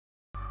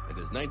And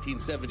as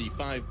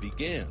 1975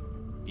 began,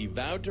 he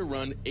vowed to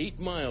run 8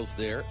 miles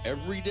there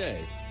every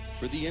day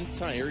for the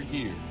entire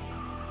year.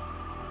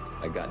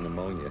 I got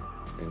pneumonia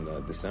in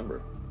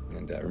December,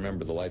 and I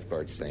remember the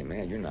lifeguards saying,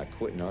 "Man, you're not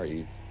quitting, are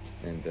you?"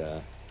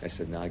 And I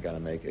said, "No, I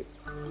gotta make it."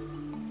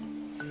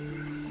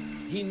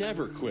 He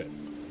never quit.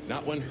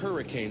 Not when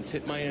hurricanes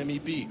hit Miami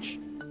Beach.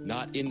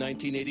 Not in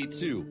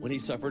 1982 when he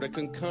suffered a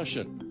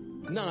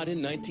concussion. Not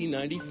in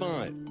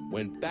 1995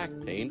 when back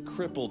pain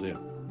crippled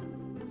him.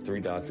 3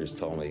 doctors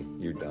told me,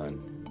 "You're done.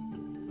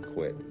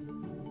 Quit."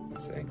 I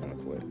said, "I ain't gonna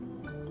quit."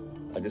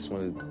 I just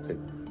wanted to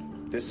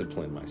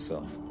discipline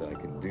myself that I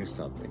could do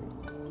something.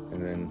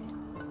 And then,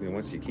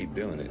 once you keep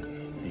doing it,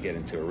 you get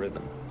into a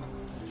rhythm.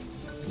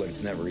 But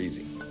it's never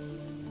easy.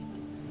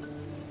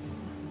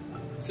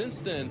 Since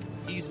then,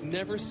 he's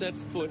never set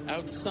foot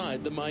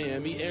outside the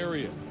Miami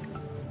area.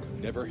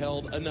 Never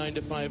held a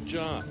 9-to-5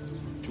 job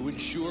to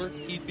ensure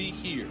he'd be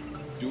here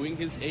doing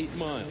his 8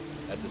 miles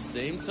at the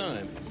same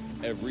time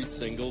every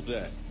single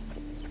day.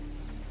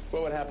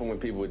 What would happen when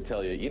people would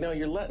tell you,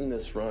 you're letting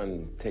this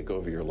run take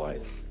over your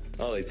life?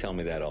 Oh, they tell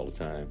me that all the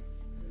time.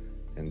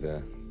 And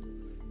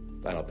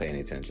I don't pay any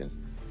attention.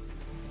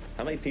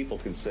 How many people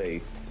can say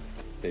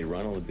they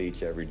run on the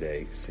beach every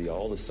day, see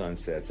all the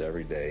sunsets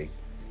every day,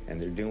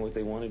 and they're doing what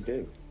they want to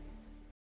do?